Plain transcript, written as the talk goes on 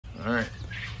All right.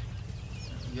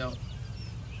 Yo.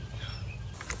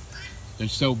 They're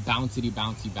so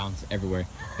bouncy everywhere.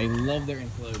 They love their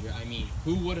enclosure. I mean,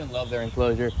 who wouldn't love their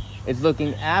enclosure? It's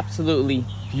looking absolutely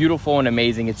beautiful and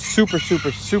amazing. It's super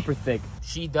thick.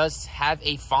 She does have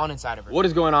a fawn inside of her. What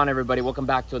is going on, everybody? Welcome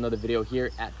back to another video here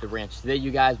at the ranch. Today,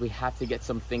 you guys, we have to get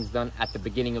some things done at the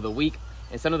beginning of the week.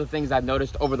 And some of the things I've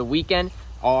noticed over the weekend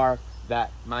are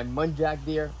that my muntjac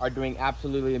deer are doing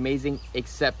absolutely amazing,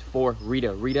 except for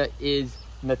Rita. Rita is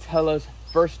Nutella's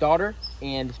first daughter,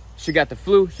 and she got the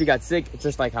flu. She got sick,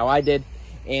 just like how I did.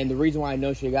 And the reason why I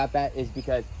know she got that is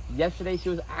because yesterday she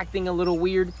was acting a little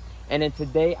weird, and then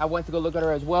today I went to go look at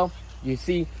her as well. You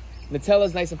see,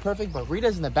 Nutella's nice and perfect, but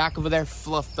Rita's in the back over there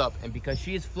fluffed up. And because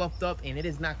she is fluffed up and it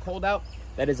is not cold out,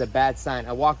 that is a bad sign.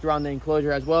 I walked around the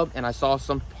enclosure as well, and I saw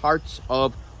some parts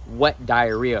of wet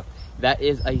diarrhea. That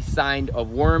is a sign of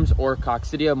worms or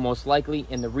coccidia, most likely.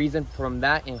 And the reason from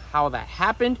that and how that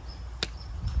happened,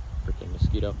 freaking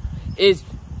mosquito, is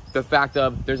the fact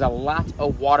of there's a lot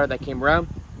of water that came around.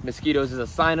 Mosquitoes is a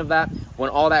sign of that. When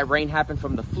all that rain happened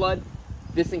from the flood,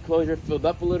 this enclosure filled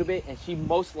up a little bit, and she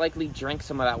most likely drank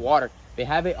some of that water. They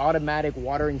have an automatic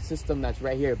watering system that's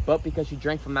right here, but because she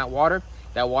drank from that water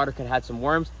could have some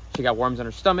worms. She got worms in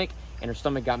her stomach, and her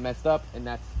stomach got messed up, and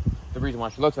that's the reason why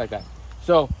she looks like that.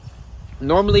 So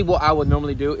normally what I would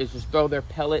normally do is just throw their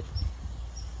pellet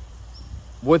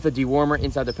with a dewormer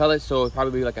inside the pellet. So it'd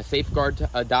probably be like a safeguard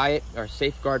diet or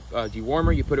safeguard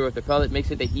dewormer. You put it with the pellet,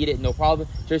 mix it, they eat it, no problem,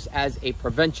 just as a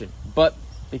prevention. But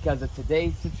because of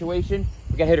today's situation,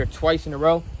 we got hit her twice in a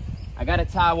row. I got a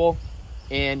towel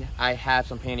and I have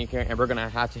some panty care, and we're gonna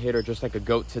have to hit her just like a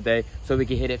goat today, so we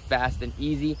can hit it fast and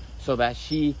easy, so that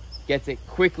she gets it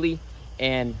quickly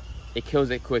and it kills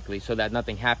it quickly, so that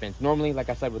nothing happens. Normally, like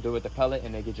I said, we'll do it with the pellet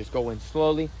and they can just go in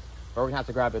slowly, but we're gonna have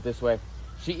to grab it this way.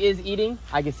 She is eating.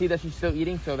 I can see that she's still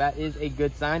eating, so that is a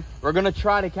good sign. We're gonna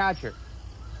try to catch her.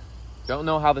 Don't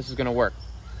know how this is gonna work.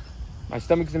 My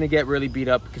stomach's gonna get really beat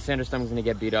up. Cassandra's stomach's gonna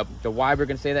get beat up. The why we're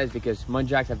gonna say that is because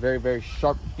muntjacs have very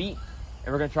sharp feet,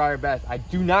 and we're gonna try our best. I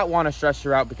do not want to stress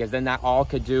her out, because then that all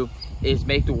could do is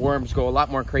make the worms go a lot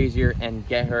more crazier and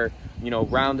get her, you know,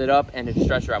 rounded up and then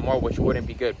stress her out more, which wouldn't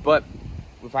be good. But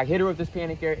if I hit her with this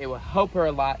panic care, it will help her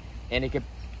a lot, and it could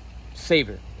save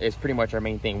her. Is pretty much our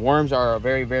main thing. Worms are a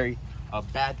very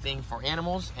bad thing for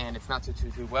animals, and it's not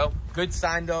too well. Good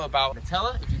sign though about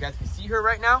Nutella, if you guys can see her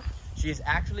right now, she is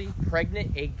actually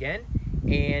pregnant again,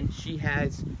 and she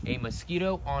has a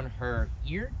mosquito on her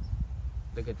ear.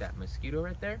 Look at that mosquito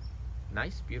right there.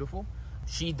 Nice, beautiful.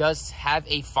 She does have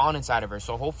a fawn inside of her,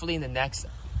 so hopefully in the next,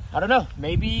 I don't know,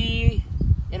 maybe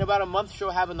in about a month she'll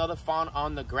have another fawn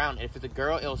on the ground. And if it's a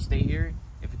girl, it'll stay here.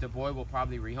 If it's a boy, we'll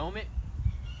probably rehome it.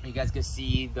 You guys can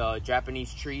see the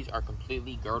Japanese trees are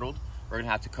completely girdled. We're gonna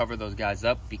have to cover those guys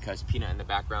up because Peanut in the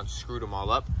background screwed them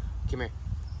all up. Come here.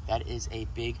 That is a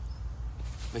big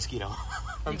mosquito.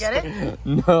 You get it?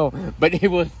 No, but it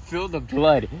will fill the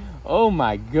blood. Oh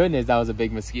my goodness, that was a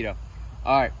big mosquito.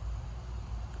 All right.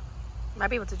 Might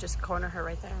be able to just corner her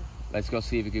right there. Let's go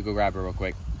see if we could go grab her real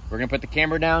quick. We're gonna put the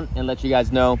camera down and let you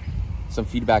guys know some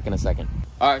feedback in a second.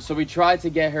 All right, so we tried to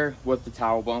get her with the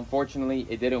towel, but unfortunately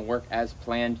it didn't work as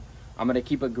planned. I'm gonna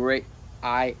keep a great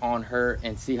eye on her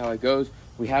and see how it goes.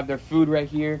 We have their food right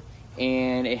here,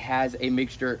 and it has a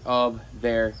mixture of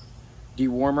their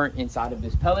dewormer inside of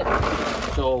this pellet.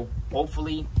 So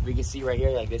hopefully we can see right here,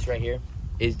 like this right here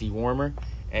is dewormer,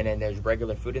 and then there's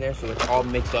regular food in there, so it's all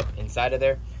mixed up inside of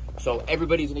there. So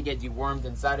everybody's gonna get dewormed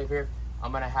inside of here.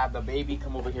 I'm gonna have the baby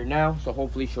come over here now, so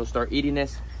hopefully she'll start eating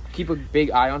this. Keep a big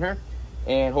eye on her,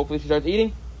 and hopefully she starts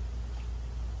eating.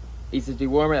 Eats this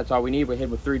dewormer, that's all we need. We're hit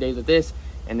with 3 days of this,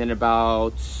 and then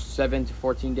about 7 to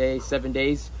 14 days, 7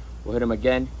 days, we'll hit them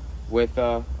again with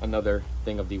another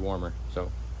thing of dewormer.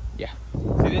 So yeah,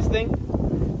 see this thing?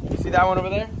 You see that one over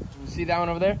there? You see that one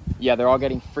over there? Yeah, they're all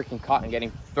getting freaking caught and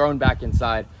getting thrown back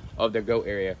inside of their goat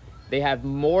area. They have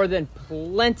more than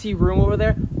plenty room over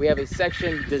there. We have a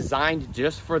section designed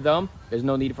just for them. There's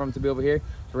no need for them to be over here. So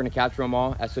we're gonna capture them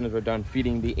all as soon as we're done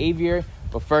feeding the aviary.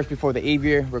 But first, before the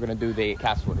aviary, we're gonna do the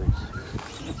calf sweaters.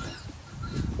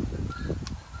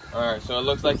 All right, so it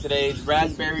looks like today's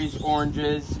raspberries,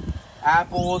 oranges,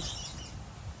 apples,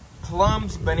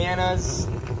 plums, bananas,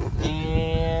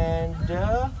 and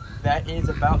that is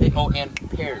about it. Oh, and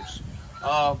pears.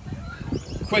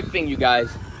 Quick thing, you guys.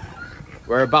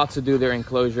 We're about to do their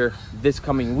enclosure this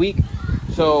coming week,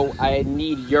 so I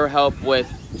need your help with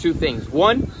 2 things.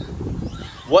 One,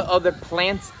 what other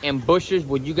plants and bushes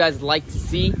would you guys like to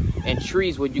see, and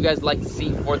trees would you guys like to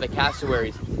see for the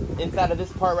cassowaries? Inside of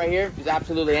this part right here is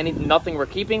absolutely nothing we're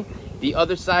keeping, The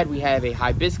other side, we have a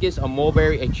hibiscus, a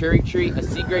mulberry, a cherry tree, a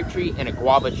sea grape tree, and a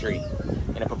guava tree.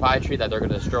 And a papaya tree that they're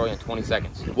gonna destroy in 20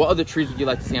 seconds. What other trees would you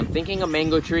like to see? I'm thinking a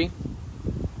mango tree.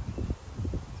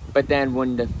 But then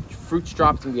when the fruits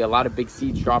drop, it's gonna be a lot of big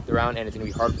seeds dropped around and it's gonna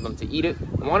be hard for them to eat it.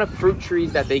 I want fruit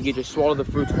trees that they can just swallow the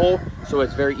fruits whole, so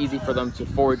it's very easy for them to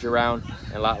forage around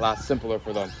and a lot simpler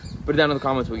for them. Put it down in the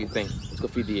comments what you think. Let's go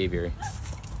feed the aviary.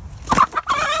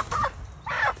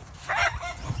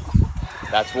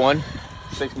 That's one,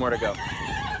 6 more to go.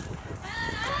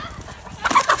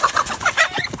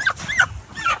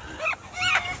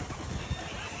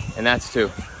 And that's 2.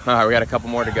 All right, we got a couple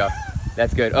more to go.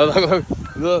 That's good. Oh,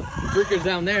 look, freakers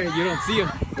down there, you don't see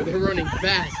them, but they're running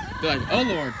fast. They're like, oh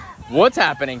Lord, what's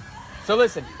happening? So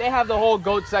listen, they have the whole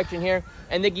goat section here,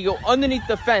 and they can go underneath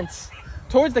the fence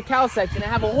towards the cow section and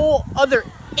have a whole other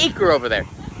acre over there.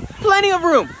 Plenty of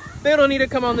room. They don't need to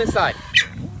come on this side.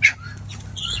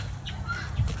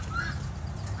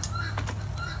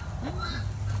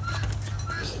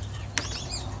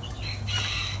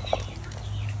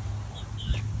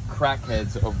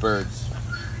 Crackheads of birds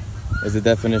is the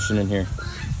definition in here.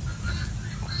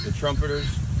 The trumpeters,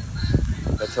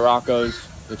 the taracos.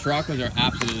 The taracos are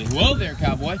absolutely, whoa there,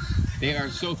 cowboy. They are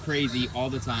so crazy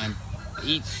all the time. They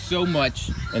eat so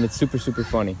much, and it's super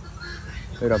funny.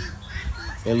 Look at them.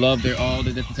 They love all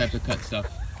the different types of cut stuff.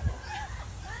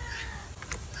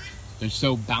 They're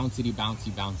so bounce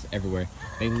everywhere.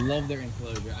 They love their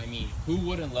enclosure. I mean, who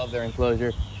wouldn't love their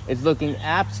enclosure? It's looking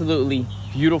absolutely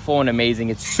beautiful and amazing.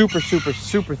 It's super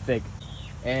thick.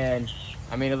 And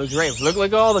I mean, it looks great. Look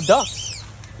at all the ducks.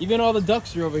 Even all the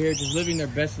ducks are over here just living their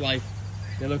best life.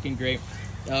 They're looking great.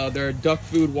 They're duck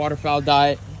food, waterfowl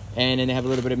diet, and then they have a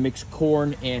little bit of mixed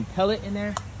corn and pellet in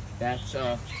there. That's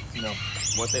you know,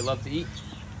 what they love to eat.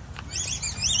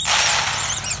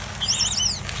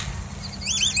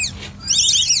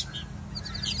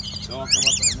 All come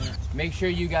up in a minute. Make sure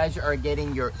you guys are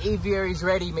getting your aviaries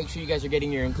ready. Make sure you guys are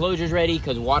getting your enclosures ready,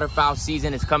 because waterfowl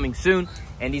season is coming soon,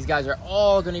 and these guys are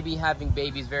all going to be having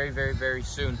babies very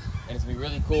soon, and it's going to be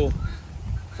really cool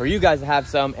for you guys to have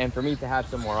some and for me to have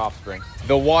some more offspring.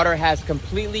 The water has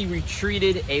completely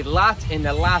retreated a lot in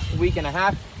the last week and a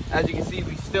half. As you can see,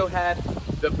 we still had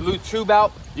the blue tube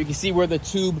out. You can see where the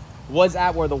tube was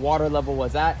at, where the water level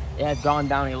was at. It has gone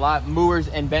down a lot. Moors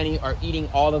and Benny are eating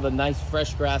all of the nice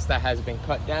fresh grass that has been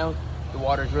cut down. The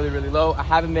water is really low. I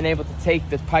haven't been able to take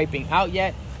this piping out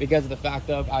yet because of the fact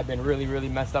of I've been really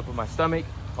messed up with my stomach.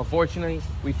 Unfortunately,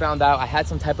 we found out I had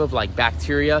some type of like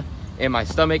bacteria in my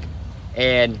stomach,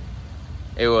 and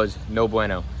it was no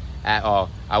bueno at all.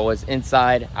 I was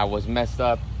inside, I was messed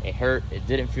up, it hurt, it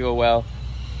didn't feel well,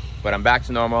 but I'm back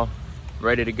to normal,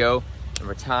 ready to go. And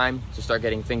for time to start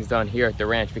getting things done here at the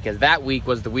ranch, because that week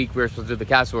was the week we were supposed to do the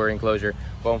cassowary enclosure,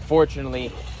 but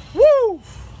unfortunately,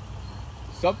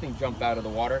 something jumped out of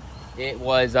the water. It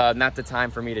was not the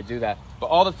time for me to do that. But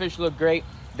all the fish look great.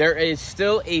 There is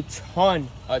still a ton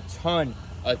of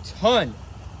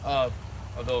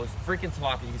those freaking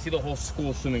tilapias. You can see the whole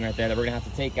school swimming right there that we're gonna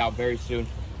have to take out very soon.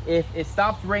 If it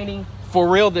stops raining for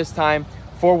real this time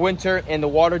for winter and the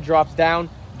water drops down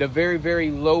the very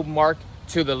low mark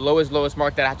to the lowest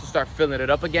mark that I have to start filling it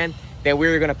up again, then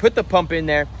we're gonna put the pump in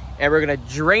there and we're gonna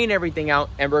drain everything out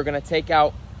and we're gonna take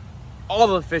out all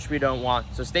the fish we don't want.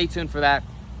 So stay tuned for that.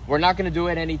 We're not gonna do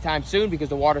it anytime soon because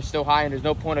the water's still high and there's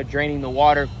no point of draining the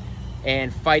water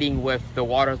and fighting with the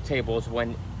water tables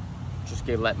when just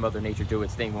gonna let Mother Nature do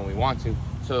its thing when we want to.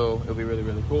 So it'll be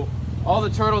really cool. All the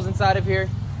turtles inside of here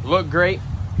look great.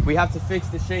 We have to fix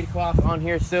the shade cloth on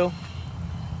here still,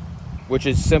 which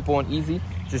is simple and easy.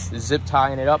 Just zip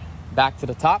tying it up back to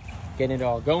the top, getting it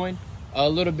all going. A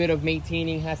little bit of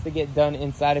maintaining has to get done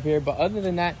inside of here, but other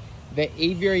than that, the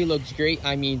aviary looks great.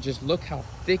 I mean, just look how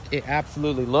thick it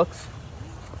absolutely looks.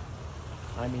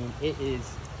 I mean, it is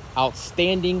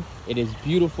outstanding. It is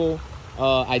beautiful.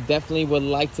 I definitely would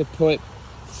like to put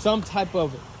some type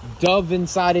of dove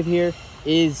inside of here,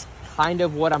 is kind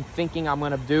of what I'm thinking I'm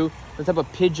gonna do. Some type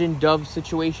of pigeon dove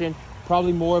situation.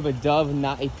 Probably more of a dove,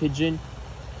 not a pigeon.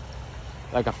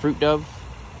 Like a fruit dove.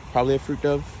 Probably a fruit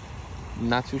dove. I'm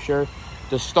not too sure.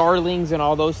 The starlings and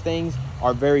all those things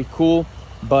are very cool,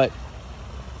 but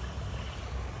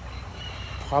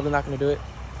probably not gonna do it.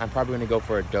 I'm probably gonna go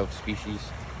for a dove species.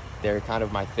 They're kind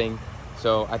of my thing.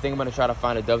 So I think I'm gonna try to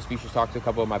find a dove species, talk to a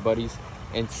couple of my buddies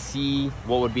and see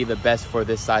what would be the best for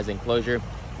this size enclosure.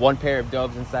 One pair of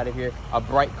doves inside of here, a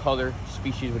bright color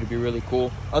species would be really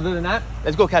cool. Other than that,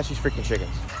 let's go catch these freaking chickens.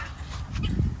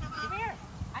 Come here.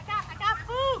 I got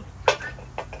food. I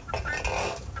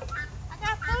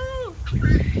got food.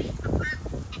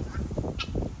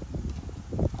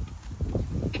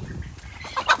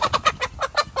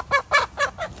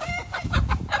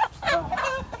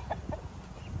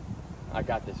 I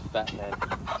got this fat man.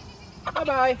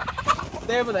 Bye-bye.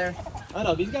 Stay over there. I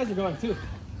know, these guys are going too.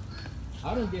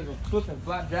 I don't give a flipping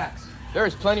flapjacks. There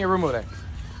is plenty of room over there.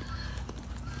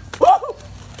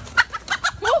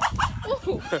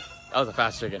 That was a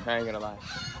fast chicken, I ain't gonna lie.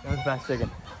 That was a fast chicken.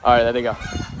 All right, there they go.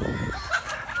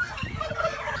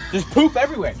 Just poop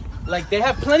everywhere. Like, they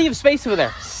have plenty of space over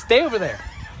there. Stay over there.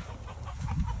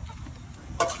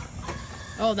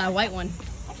 Oh, that white one.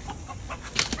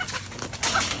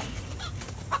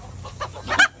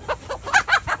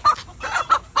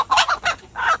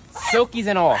 Silkies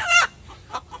and all.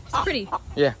 It's pretty.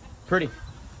 Yeah, pretty.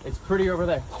 It's pretty over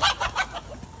there.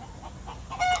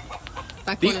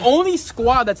 Back The corner. only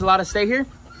squad that's allowed to stay here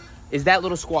is that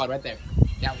little squad right there.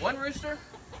 That one rooster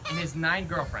and his 9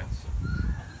 girlfriends.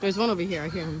 There's one over here. I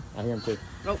hear him. I hear him too.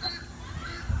 Nope.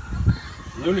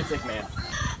 Lunatic man.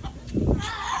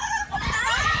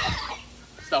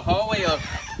 It's the hallway of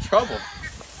trouble.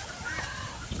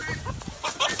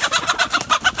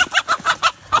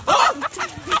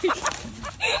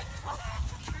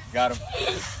 Got him.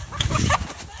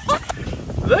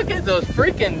 Look at those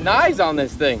freaking knives on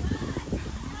this thing.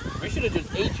 We should have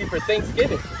just ate you for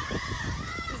Thanksgiving.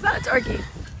 Is that a turkey?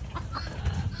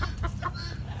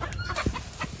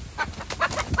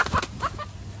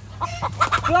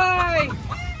 Fly!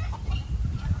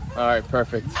 All right,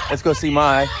 perfect. Let's go see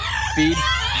my feed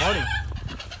Marty.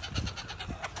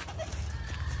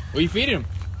 What are you feeding him?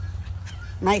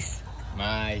 Nice.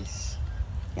 Nice.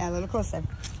 Yeah, a little closer.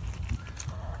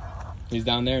 He's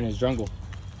down there in his jungle.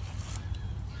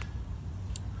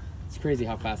 It's crazy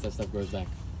how fast that stuff grows back.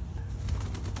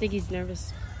 I think he's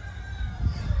nervous.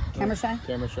 Camera shy?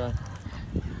 Camera shy.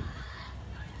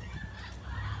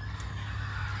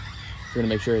 We're gonna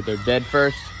make sure that they're dead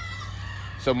first.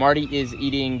 So Marty is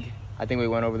eating, I think we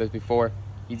went over this before.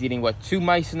 He's eating what, 2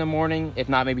 mice in the morning, if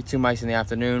not maybe 2 mice in the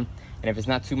afternoon. And if it's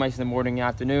not 2 mice in the morning and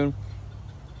afternoon,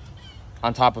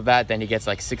 on top of that, then he gets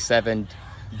like 6-7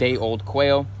 day old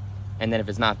quail. And then if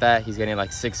it's not that, he's getting like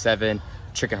 6-7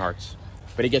 chicken hearts.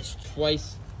 But he gets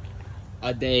twice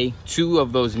a day, 2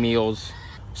 of those meals,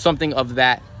 something of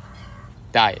that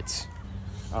diet.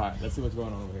 All right, let's see what's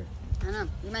going on over here. I don't know.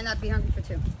 You might not be hungry for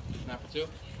 2. Not for 2?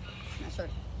 Not sure.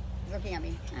 He's looking at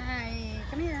me. Hi,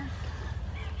 come here.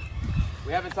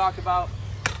 We haven't talked about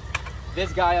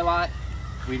this guy a lot.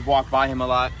 We'd walk by him a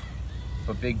lot,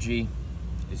 but Big G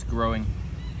is growing.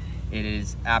 It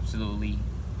is absolutely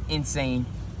insane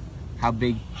how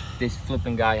big this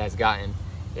flipping guy has gotten.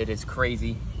 It is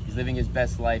crazy. He's living his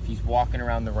best life. He's walking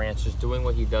around the ranch, just doing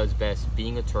what he does best,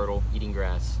 being a turtle, eating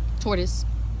grass. Tortoise.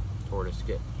 Tortoise,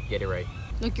 get it right.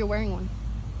 Look, you're wearing one.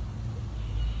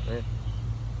 Yeah.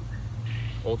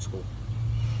 Old school.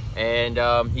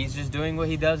 And he's just doing what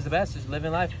he does the best, just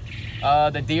living life.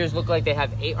 The deers look like they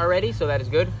have 8 already, so that is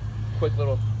good. Quick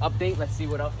little update. Let's see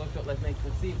what else looks up. Let's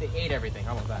see if they ate everything.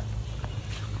 How about that?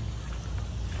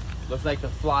 Looks like the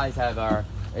flies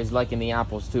is liking the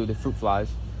apples too, the fruit flies.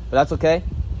 But that's okay.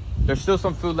 There's still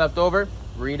some food left over.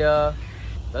 Rita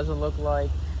doesn't look like,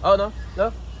 oh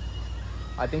no.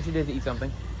 I think she did eat something.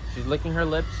 She's licking her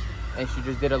lips and she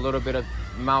just did a little bit of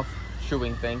mouth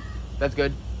chewing thing. That's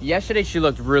good. Yesterday she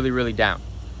looked really down.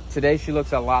 Today she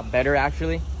looks a lot better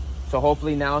actually. So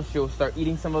hopefully now she'll start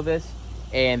eating some of this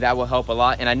and that will help a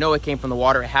lot. And I know it came from the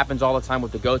water. It happens all the time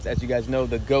with the goats. As you guys know,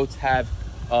 the goats have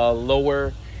a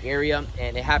lower area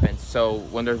and it happens. So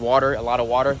when there's water, a lot of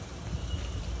water,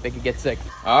 they could get sick.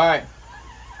 All right,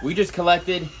 we just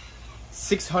collected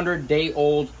 600 day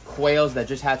old quails that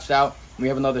just hatched out. We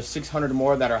have another 600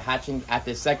 more that are hatching at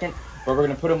this second, but we're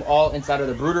gonna put them all inside of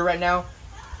the brooder right now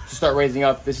to start raising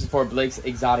up. This is for Blake's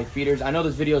exotic feeders. I know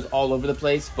this video is all over the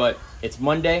place, but it's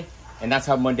Monday and that's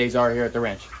how Mondays are here at the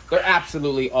ranch. They're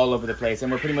absolutely all over the place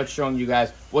and we're pretty much showing you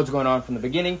guys what's going on from the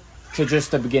beginning to just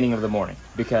the beginning of the morning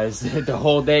because the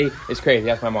whole day is crazy.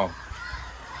 That's my mom.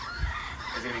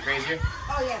 Is it gonna be crazier?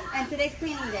 Oh, yeah. And today's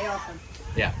cleaning day also.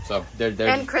 Yeah, so they're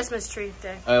And Christmas tree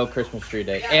day. Oh, Christmas tree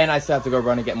day. Yeah. And I still have to go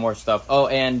run and get more stuff. Oh,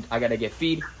 and I gotta get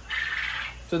feed.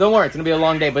 So don't worry, it's gonna be a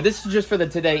long day, but this is just for the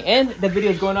today, and the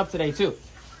video's going up today too.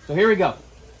 So here we go.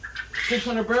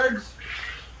 600 birds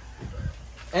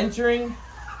entering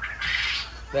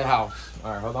the house.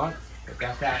 All right, hold on. Put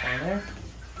that cap on there.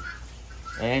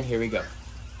 And here we go.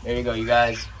 There you go, you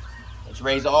guys. Let's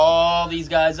raise all these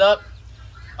guys up.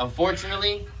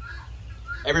 Unfortunately,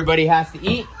 everybody has to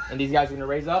eat, and these guys are gonna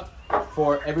raise up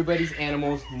for everybody's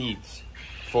animals' needs.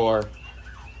 For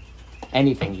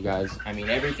anything, you guys. I mean,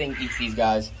 everything eats these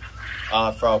guys.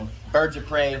 From birds of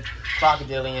prey,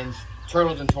 crocodilians,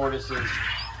 turtles and tortoises,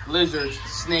 lizards,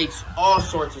 snakes, all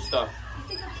sorts of stuff.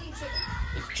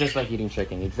 It's just like eating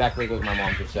chicken, exactly what my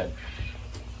mom just said.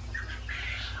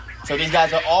 So these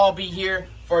guys will all be here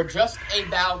for just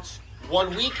about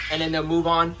 1 week, and then they'll move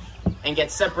on and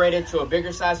get separated to a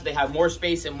bigger size so they have more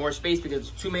space because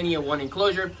there's too many in one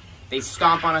enclosure. They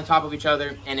stomp on top of each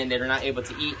other, and then they're not able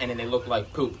to eat, and then they look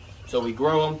like poop. So we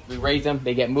grow them, we raise them,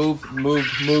 they get moved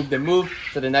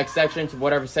to the next section, to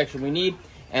whatever section we need,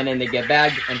 and then they get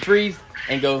bagged and freezed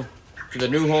and go to the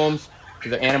new homes, to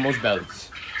the animals' bellies.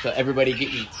 So everybody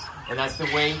eats. And that's the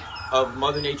way of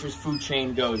Mother Nature's food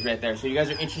chain goes right there. So you guys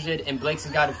are interested in Blake's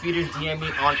Exotic Feeders, DM me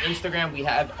on Instagram. We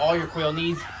have all your quail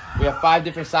needs. We have 5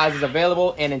 different sizes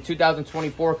available, and in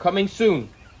 2024, coming soon.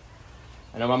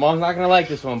 I know my mom's not going to like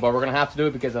this one, but we're going to have to do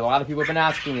it because a lot of people have been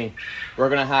asking me. We're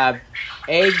going to have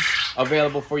eggs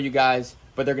available for you guys,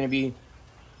 but they're going to be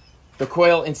the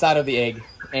quail inside of the egg.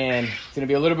 And it's going to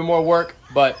be a little bit more work,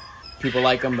 but people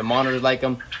like them. The monitors like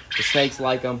them. The snakes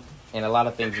like them. And a lot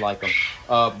of things like them.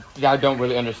 I don't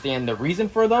really understand the reason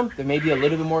for them. There may be a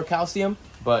little bit more calcium,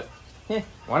 but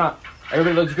why not?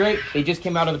 Everybody looks great. They just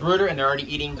came out of the brooder, and they're already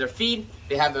eating their feed.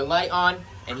 They have their light on,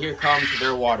 and here comes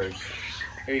their waters.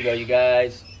 Here you go, you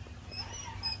guys.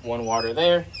 One water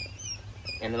there,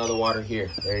 and another water here.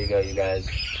 There you go, you guys.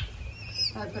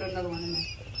 I put another one in there.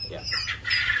 Yeah.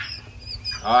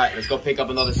 All right, let's go pick up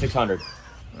another 600.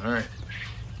 All right.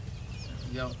 There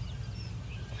we go.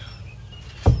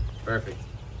 Perfect.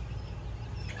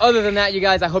 Other than that, you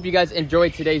guys, I hope you guys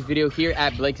enjoyed today's video here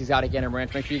at Blake's Exotic Animal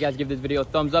Ranch. Make sure you guys give this video a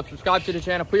thumbs up, subscribe to the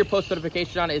channel, put your post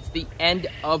notification on it. It's the end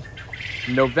of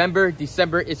November.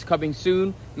 December is coming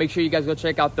soon. Make sure you guys go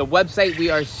check out the website.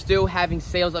 We are still having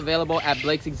sales available at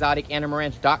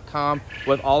blakesexoticanimalranch.com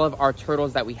with all of our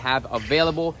turtles that we have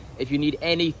available. If you need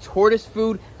any tortoise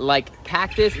food like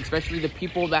cactus, especially the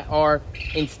people that are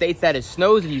in states that it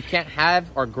snows and you can't have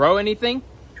or grow anything,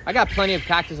 I got plenty of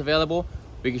cactus available.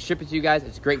 We can ship it to you guys.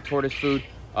 It's great tortoise food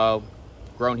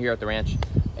grown here at the ranch.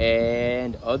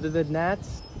 And other than that,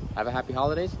 have a happy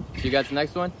holidays. See you guys in the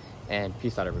next one, and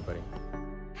peace out, everybody.